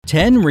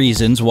10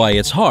 reasons why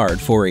it's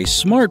hard for a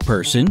smart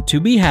person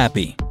to be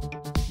happy.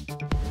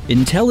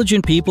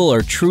 Intelligent people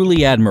are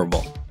truly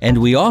admirable, and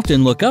we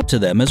often look up to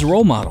them as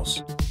role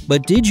models.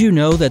 But did you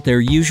know that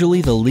they're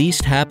usually the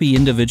least happy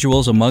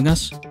individuals among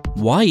us?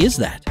 Why is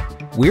that?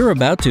 We're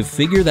about to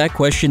figure that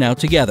question out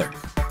together.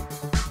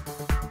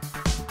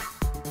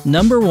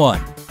 Number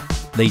 1.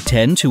 They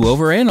tend to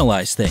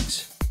overanalyze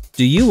things.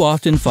 Do you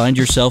often find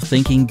yourself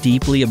thinking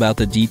deeply about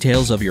the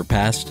details of your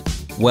past?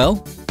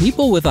 Well,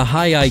 people with a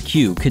high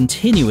IQ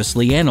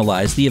continuously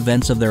analyze the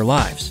events of their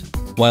lives.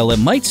 While it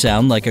might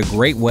sound like a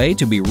great way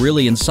to be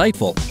really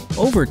insightful,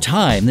 over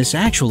time this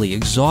actually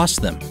exhausts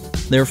them.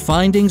 Their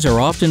findings are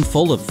often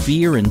full of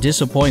fear and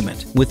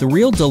disappointment, with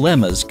real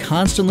dilemmas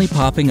constantly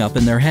popping up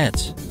in their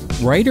heads.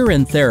 Writer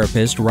and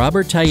therapist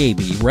Robert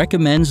Tayabi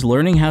recommends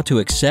learning how to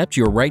accept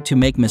your right to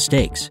make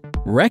mistakes,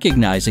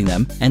 recognizing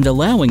them, and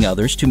allowing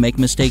others to make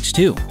mistakes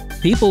too.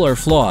 People are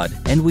flawed,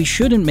 and we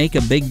shouldn't make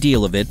a big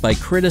deal of it by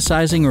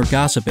criticizing or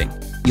gossiping.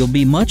 You'll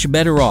be much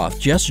better off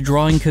just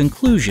drawing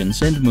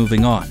conclusions and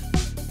moving on.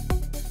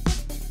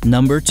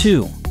 Number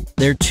 2.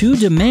 They're too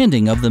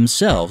demanding of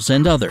themselves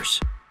and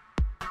others.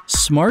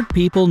 Smart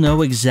people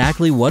know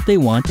exactly what they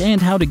want and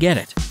how to get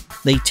it.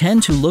 They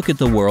tend to look at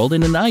the world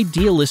in an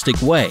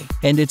idealistic way,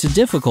 and it's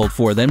difficult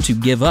for them to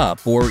give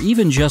up or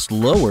even just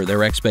lower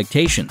their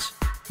expectations.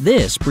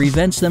 This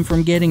prevents them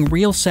from getting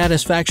real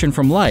satisfaction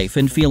from life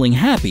and feeling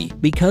happy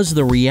because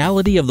the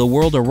reality of the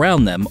world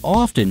around them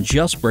often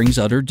just brings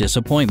utter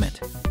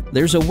disappointment.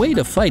 There's a way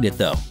to fight it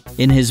though.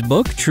 In his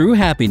book True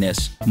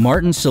Happiness,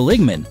 Martin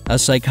Seligman, a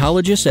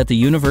psychologist at the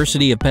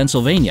University of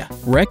Pennsylvania,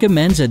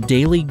 recommends a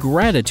daily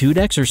gratitude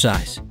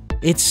exercise.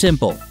 It's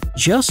simple.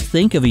 Just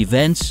think of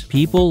events,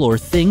 people, or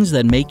things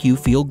that make you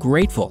feel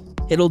grateful.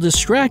 It'll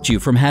distract you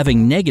from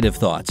having negative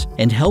thoughts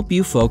and help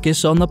you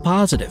focus on the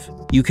positive.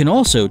 You can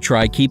also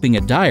try keeping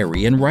a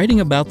diary and writing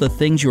about the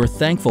things you're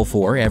thankful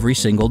for every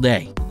single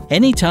day.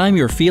 Anytime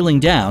you're feeling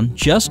down,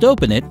 just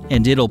open it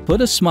and it'll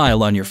put a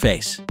smile on your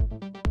face.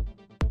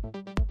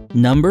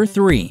 Number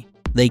 3.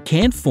 They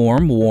can't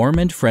form warm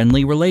and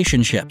friendly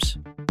relationships.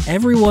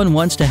 Everyone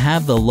wants to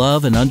have the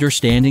love and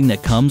understanding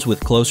that comes with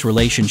close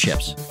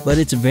relationships, but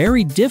it's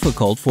very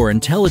difficult for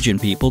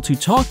intelligent people to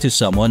talk to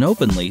someone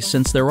openly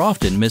since they're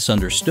often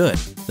misunderstood.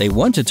 They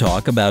want to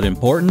talk about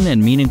important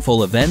and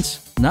meaningful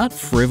events, not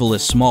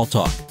frivolous small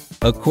talk.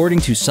 According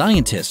to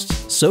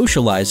scientists,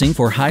 socializing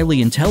for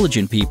highly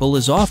intelligent people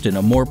is often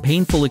a more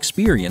painful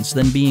experience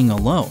than being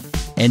alone.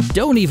 And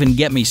don't even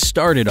get me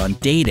started on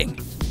dating.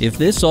 If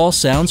this all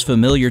sounds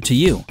familiar to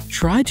you,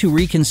 try to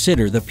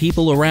reconsider the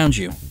people around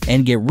you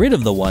and get rid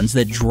of the ones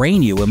that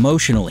drain you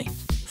emotionally.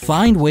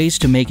 Find ways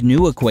to make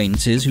new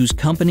acquaintances whose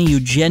company you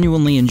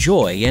genuinely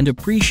enjoy and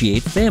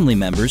appreciate family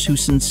members who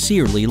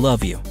sincerely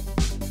love you.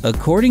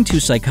 According to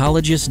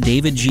psychologist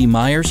David G.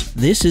 Myers,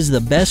 this is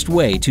the best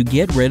way to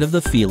get rid of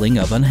the feeling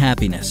of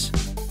unhappiness.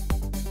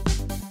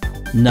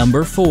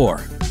 Number 4.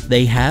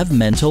 They have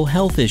mental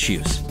health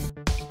issues.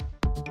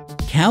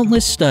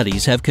 Countless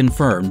studies have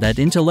confirmed that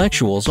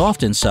intellectuals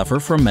often suffer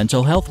from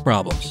mental health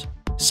problems.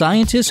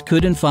 Scientists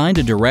couldn't find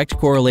a direct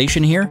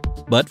correlation here,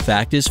 but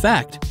fact is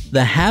fact.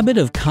 The habit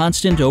of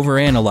constant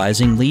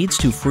overanalyzing leads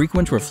to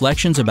frequent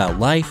reflections about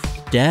life,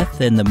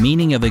 death, and the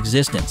meaning of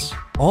existence.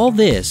 All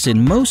this,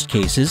 in most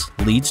cases,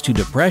 leads to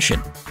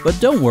depression. But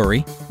don't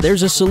worry,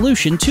 there's a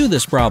solution to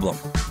this problem.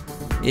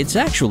 It's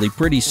actually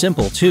pretty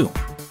simple too.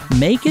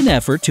 Make an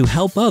effort to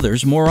help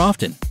others more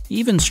often,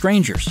 even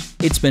strangers.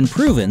 It's been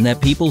proven that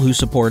people who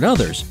support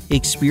others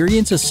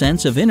experience a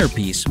sense of inner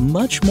peace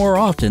much more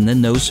often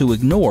than those who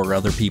ignore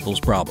other people's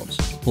problems.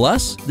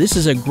 Plus, this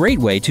is a great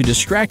way to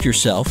distract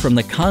yourself from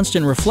the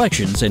constant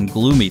reflections and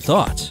gloomy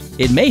thoughts.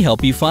 It may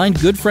help you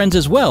find good friends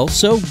as well,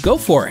 so go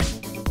for it.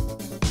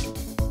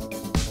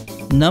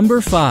 Number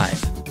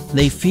 5.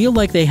 They feel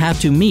like they have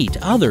to meet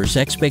others'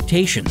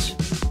 expectations.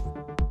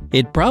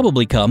 It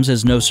probably comes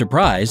as no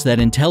surprise that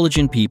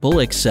intelligent people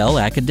excel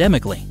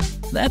academically.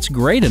 That's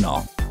great and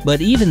all, but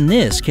even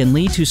this can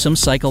lead to some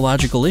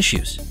psychological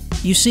issues.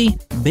 You see,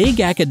 big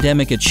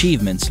academic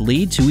achievements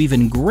lead to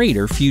even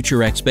greater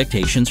future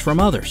expectations from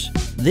others.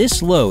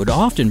 This load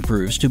often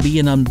proves to be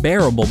an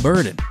unbearable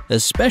burden,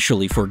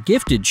 especially for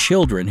gifted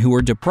children who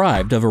are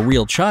deprived of a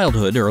real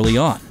childhood early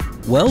on.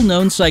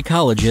 Well-known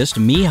psychologist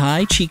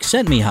Mihai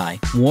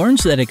Csikszentmihalyi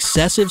warns that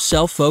excessive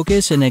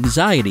self-focus and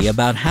anxiety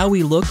about how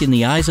we look in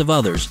the eyes of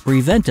others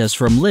prevent us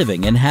from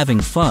living and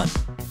having fun.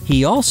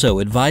 He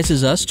also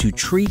advises us to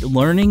treat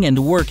learning and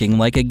working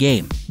like a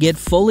game. Get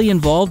fully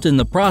involved in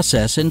the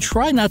process and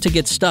try not to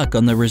get stuck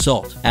on the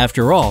result.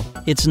 After all,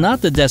 it's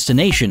not the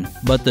destination,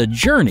 but the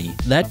journey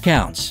that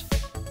counts.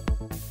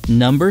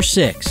 Number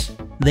 6.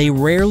 They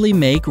rarely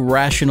make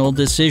rational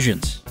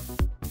decisions.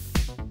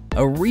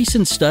 A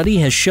recent study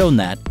has shown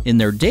that, in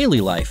their daily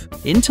life,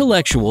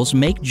 intellectuals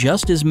make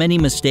just as many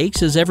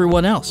mistakes as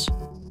everyone else.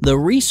 The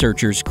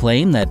researchers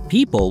claim that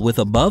people with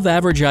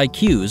above-average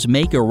IQs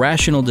make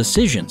irrational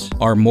decisions,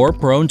 are more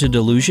prone to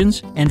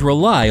delusions, and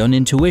rely on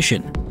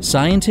intuition.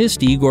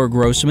 Scientist Igor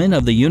Grossman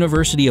of the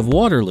University of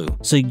Waterloo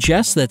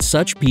suggests that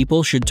such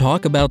people should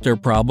talk about their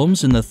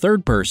problems in the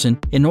third person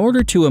in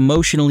order to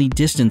emotionally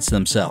distance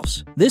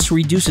themselves. This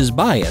reduces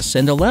bias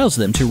and allows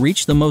them to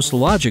reach the most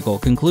logical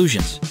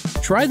conclusions.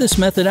 Try this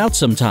method out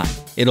sometime.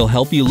 It'll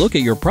help you look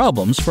at your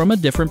problems from a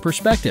different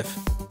perspective.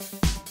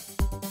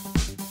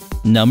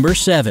 Number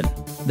 7.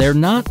 They're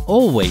not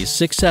always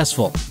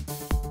successful.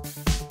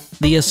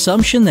 The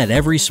assumption that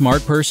every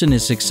smart person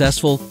is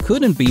successful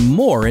couldn't be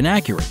more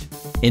inaccurate.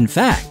 In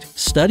fact,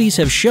 studies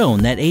have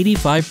shown that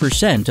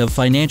 85% of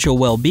financial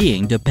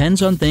well-being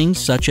depends on things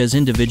such as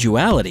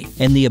individuality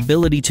and the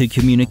ability to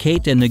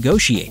communicate and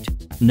negotiate.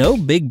 No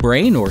big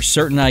brain or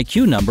certain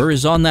IQ number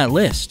is on that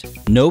list.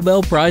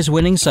 Nobel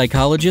Prize-winning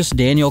psychologist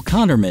Daniel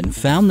Kahneman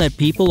found that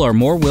people are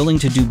more willing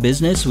to do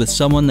business with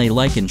someone they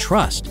like and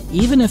trust,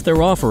 even if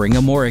they're offering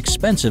a more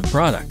expensive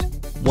product.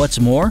 What's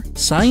more,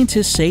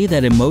 scientists say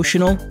that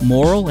emotional,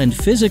 moral, and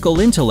physical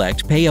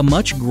intellect play a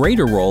much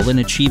greater role in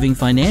achieving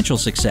financial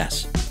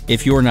success.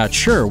 If you're not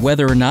sure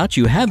whether or not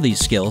you have these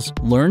skills,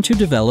 learn to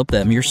develop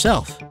them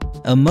yourself.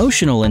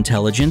 Emotional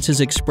intelligence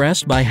is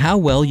expressed by how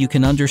well you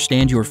can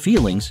understand your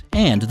feelings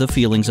and the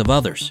feelings of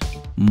others.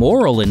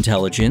 Moral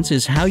intelligence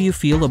is how you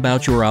feel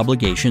about your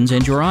obligations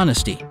and your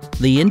honesty.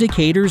 The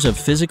indicators of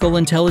physical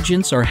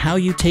intelligence are how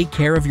you take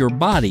care of your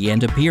body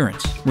and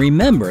appearance.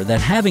 Remember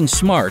that having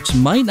smarts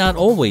might not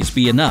always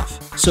be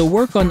enough, so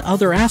work on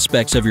other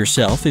aspects of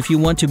yourself if you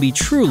want to be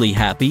truly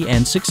happy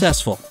and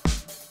successful.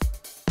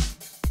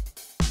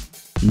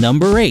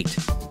 Number 8.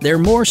 They're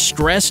more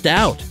stressed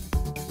out.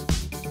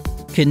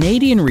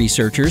 Canadian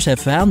researchers have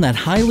found that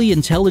highly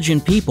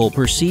intelligent people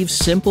perceive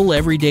simple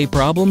everyday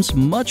problems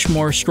much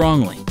more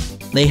strongly.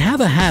 They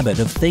have a habit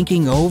of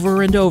thinking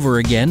over and over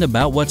again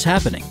about what's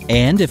happening,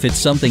 and if it's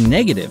something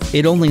negative,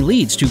 it only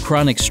leads to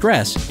chronic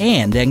stress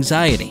and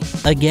anxiety.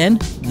 Again,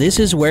 this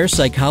is where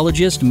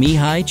psychologist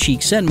Mihai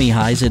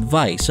Csikszentmihalyi's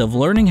advice of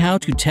learning how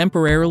to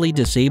temporarily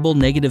disable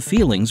negative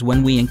feelings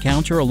when we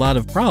encounter a lot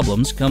of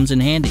problems comes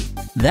in handy.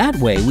 That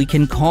way, we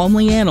can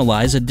calmly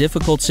analyze a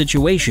difficult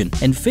situation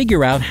and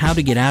figure out how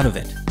to get out of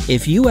it.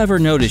 If you ever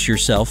notice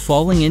yourself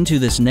falling into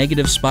this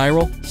negative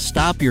spiral,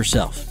 stop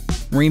yourself.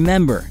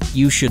 Remember,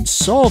 you should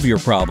solve your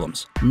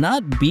problems,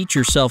 not beat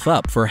yourself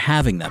up for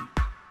having them.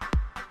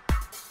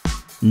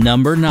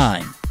 Number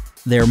 9.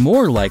 They're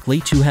more likely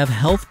to have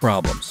health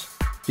problems.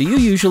 Do you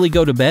usually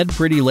go to bed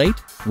pretty late?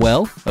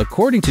 Well,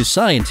 according to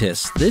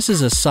scientists, this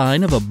is a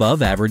sign of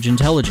above-average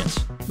intelligence.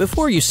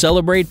 Before you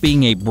celebrate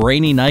being a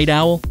brainy night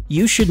owl,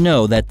 you should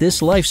know that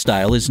this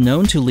lifestyle is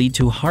known to lead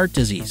to heart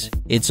disease.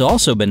 It's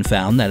also been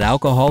found that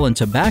alcohol and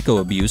tobacco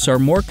abuse are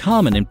more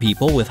common in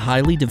people with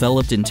highly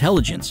developed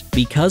intelligence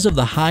because of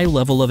the high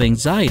level of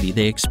anxiety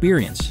they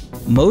experience.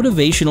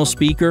 Motivational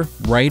speaker,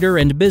 writer,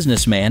 and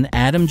businessman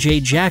Adam J.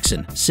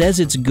 Jackson says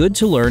it's good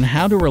to learn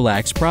how to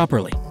relax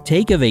properly.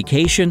 Take a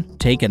vacation,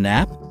 take a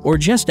nap, or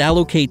just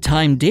allocate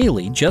time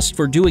daily just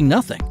for doing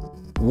nothing.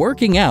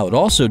 Working out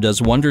also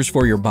does wonders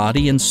for your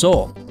body and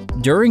soul.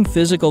 During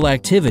physical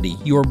activity,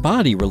 your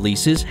body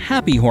releases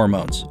happy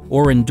hormones,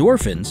 or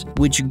endorphins,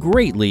 which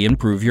greatly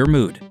improve your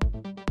mood.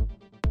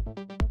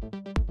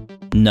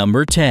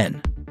 Number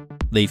 10.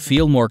 They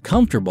feel more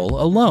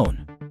comfortable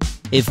alone.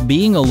 If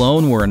being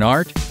alone were an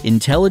art,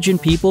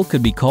 intelligent people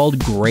could be called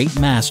great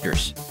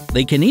masters.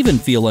 They can even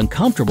feel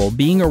uncomfortable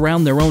being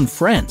around their own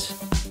friends.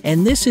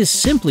 And this is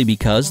simply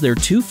because they're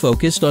too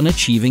focused on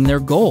achieving their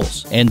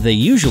goals, and they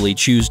usually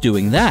choose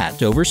doing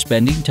that over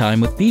spending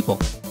time with people.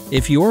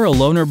 If you're a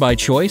loner by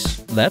choice,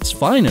 that's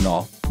fine and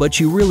all,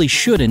 but you really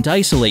shouldn't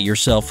isolate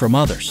yourself from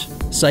others.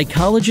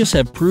 Psychologists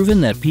have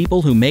proven that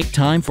people who make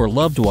time for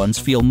loved ones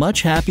feel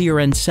much happier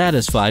and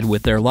satisfied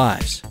with their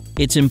lives.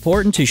 It's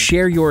important to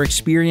share your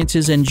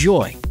experiences and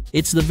joy.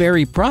 It's the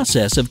very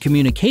process of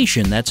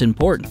communication that's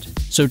important.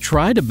 So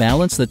try to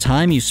balance the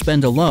time you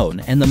spend alone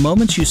and the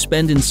moments you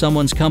spend in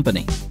someone's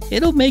company.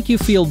 It'll make you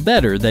feel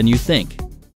better than you think.